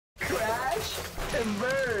and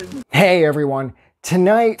burn. Hey everyone,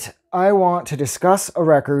 tonight I want to discuss a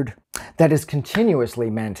record that has continuously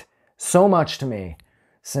meant so much to me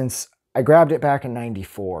since I grabbed it back in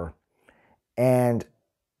 '94. And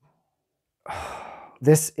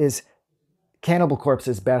this is Cannibal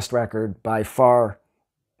Corpse's best record by far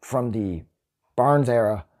from the Barnes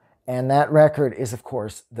era. And that record is, of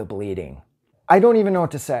course, The Bleeding. I don't even know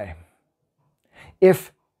what to say.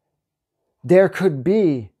 If there could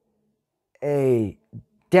be a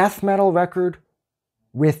death metal record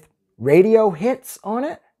with radio hits on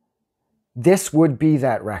it, this would be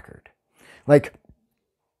that record. Like,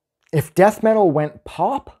 if death metal went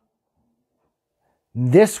pop,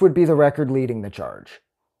 this would be the record leading the charge.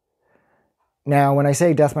 Now, when I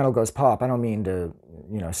say death metal goes pop, I don't mean to,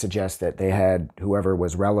 suggest that they had whoever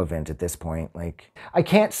was relevant at this point. Like, I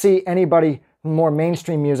can't see anybody more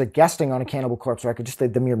mainstream music guesting on a Cannibal Corpse record. Just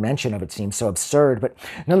the mere mention of it seems so absurd. But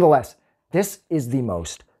nonetheless, this is the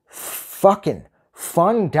most fucking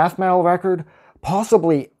fun death metal record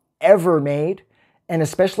possibly ever made. And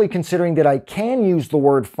especially considering that I can use the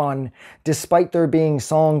word fun, despite there being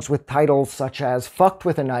songs with titles such as Fucked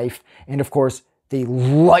with a Knife, and of course, the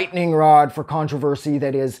lightning rod for controversy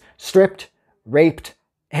that is Stripped, Raped,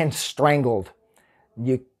 and Strangled.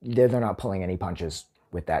 They're not pulling any punches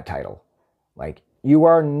with that title. Like, you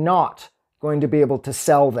are not going to be able to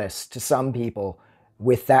sell this to some people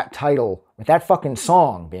with that title, with that fucking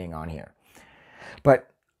song being on here. But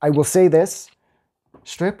I will say this,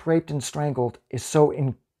 Stripped, Raped, and Strangled is so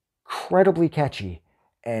incredibly catchy.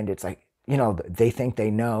 And it's like, they think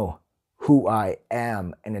they know who I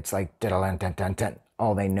am. And it's like,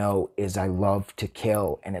 all they know is I love to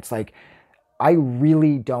kill. And it's like, I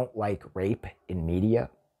really don't like rape in media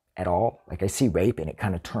at all. Like, I see rape and it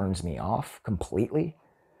kind of turns me off completely.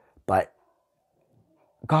 But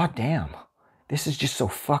goddamn, this is just so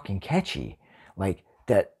fucking catchy. Like,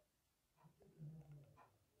 that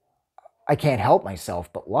I can't help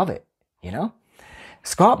myself but love it,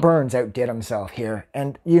 Scott Burns outdid himself here.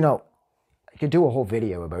 And, I could do a whole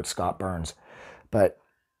video about Scott Burns, but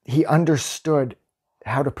he understood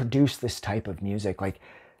how to produce this type of music. Like,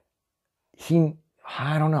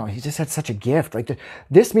 I don't know, he just had such a gift. Like,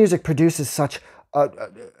 this music produces such a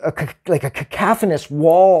cacophonous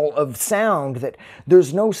wall of sound that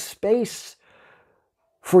there's no space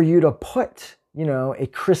for you to put, a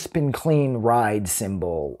crisp and clean ride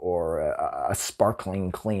cymbal or a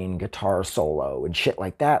sparkling clean guitar solo and shit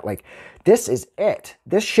like that. Like, this is it.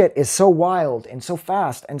 This shit is so wild and so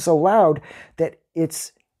fast and so loud that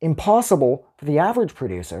it's impossible for the average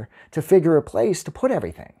producer to figure a place to put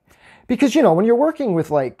everything. Because, when you're working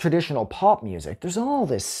with, like, traditional pop music, there's all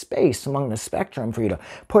this space along the spectrum for you to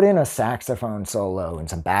put in a saxophone solo and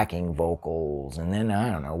some backing vocals and then,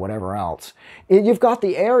 I don't know, whatever else. You've got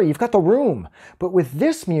the area, you've got the room. But with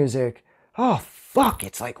this music, oh, fuck,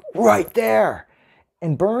 it's, like, right there.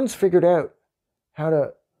 And Burns figured out how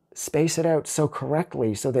to space it out so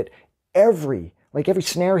correctly so that every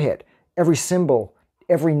snare hit, every cymbal,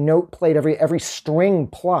 every note played, every string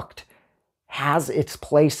plucked has its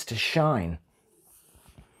place to shine.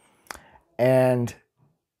 And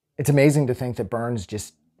it's amazing to think that Burns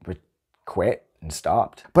just quit and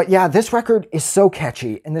stopped. But yeah, this record is so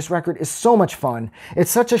catchy and this record is so much fun.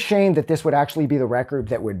 It's such a shame that this would actually be the record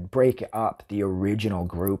that would break up the original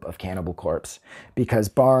group of Cannibal Corpse, because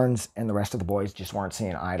Barnes and the rest of the boys just weren't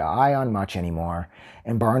seeing eye to eye on much anymore.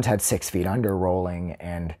 And Barnes had 6 Feet Under rolling,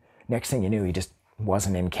 and next thing you knew, he just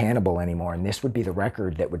wasn't in Cannibal anymore, and this would be the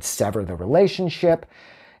record that would sever the relationship.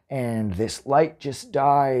 And this light just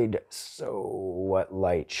died, so what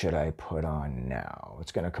light should I put on now?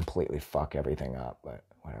 It's gonna completely fuck everything up, but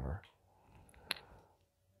whatever.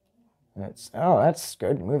 That's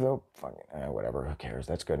good. Move the fucking whatever. Who cares?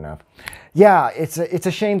 That's good enough. Yeah, it's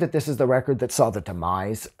a shame that this is the record that saw the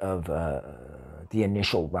demise of the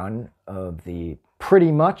initial run of the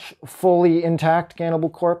pretty much fully intact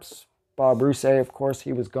Cannibal Corpse. Bob Rousset, of course,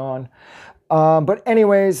 he was gone. But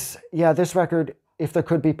anyways, yeah, this record, if there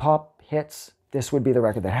could be pop hits, this would be the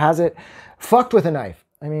record that has it. Fucked with a Knife.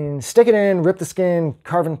 I mean, stick it in, rip the skin,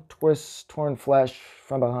 carve and twist, torn flesh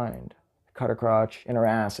from behind. Cut her crotch, in her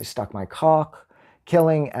ass, I stuck my cock,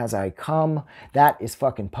 killing as I come. That is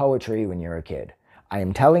fucking poetry when you're a kid. I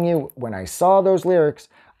am telling you, when I saw those lyrics,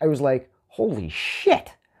 I was like, holy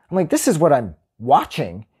shit. I'm like, this is what I'm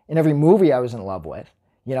watching in every movie I was in love with.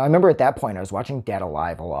 I remember at that point I was watching Dead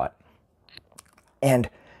Alive a lot. And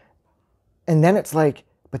then it's like,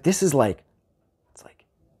 but this is like, it's like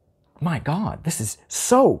my God, this is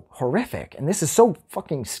so horrific, and this is so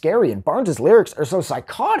fucking scary, and Barnes's lyrics are so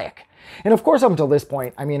psychotic. And of course, up until this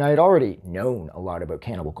point, I mean, I had already known a lot about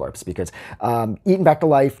Cannibal Corpse because Eaten Back to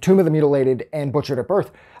Life, Tomb of the Mutilated, and Butchered at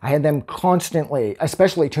Birth, I had them constantly,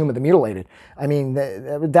 especially Tomb of the Mutilated. I mean,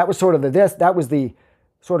 that was sort of that was the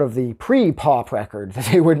sort of the pre-pop record that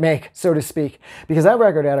they would make, so to speak, because that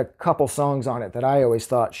record had a couple songs on it that I always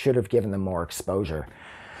thought should have given them more exposure.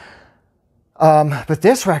 But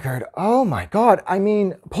this record, oh my God, I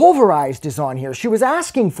mean, Pulverized is on here. She Was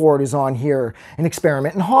Asking For It is on here. An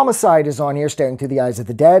Experiment in Homicide is on here. Staring Through the Eyes of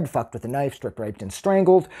the Dead, Fucked with a Knife, Stripped, Raped, and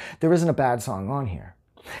Strangled. There isn't a bad song on here.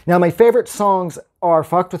 Now, my favorite songs are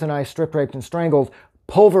Fucked with a Knife, Stripped, Raped, and Strangled,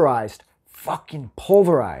 Pulverized, fucking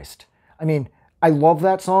Pulverized. I mean, I love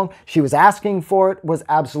that song. She Was Asking For It was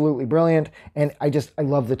absolutely brilliant. And I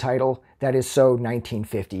love the title. That is so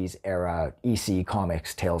 1950s era EC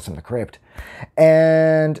Comics, Tales from the Crypt.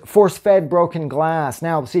 And Force-Fed Broken Glass.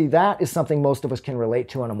 Now, see, that is something most of us can relate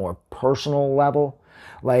to on a more personal level.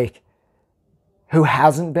 Like, who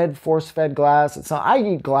hasn't been force-fed glass? It's not, I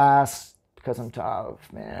eat glass because I'm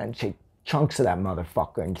tough, man. Take chunks of that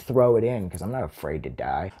motherfucker and throw it in because I'm not afraid to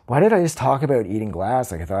die. Why did I just talk about eating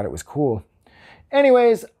glass like I thought it was cool?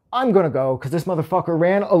 Anyways, I'm gonna go because this motherfucker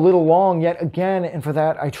ran a little long yet again, and for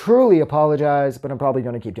that I truly apologize, but I'm probably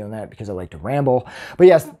gonna keep doing that because I like to ramble. But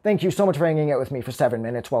yes, thank you so much for hanging out with me for 7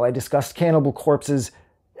 minutes while I discussed Cannibal Corpse's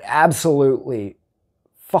absolutely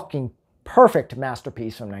fucking perfect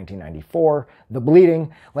masterpiece from 1994, The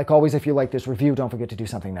Bleeding. Like always, if you like this review, don't forget to do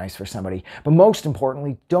something nice for somebody. But most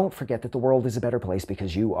importantly, don't forget that the world is a better place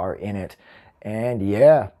because you are in it. And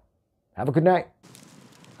yeah, have a good night.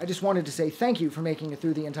 I just wanted to say thank you for making it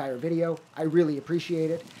through the entire video. I really appreciate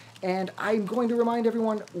it. And I'm going to remind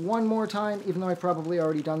everyone one more time, even though I've probably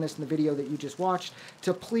already done this in the video that you just watched,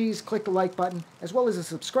 to please click the like button as well as the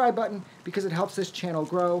subscribe button because it helps this channel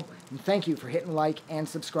grow. And thank you for hitting like and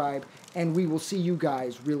subscribe, and we will see you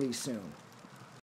guys really soon.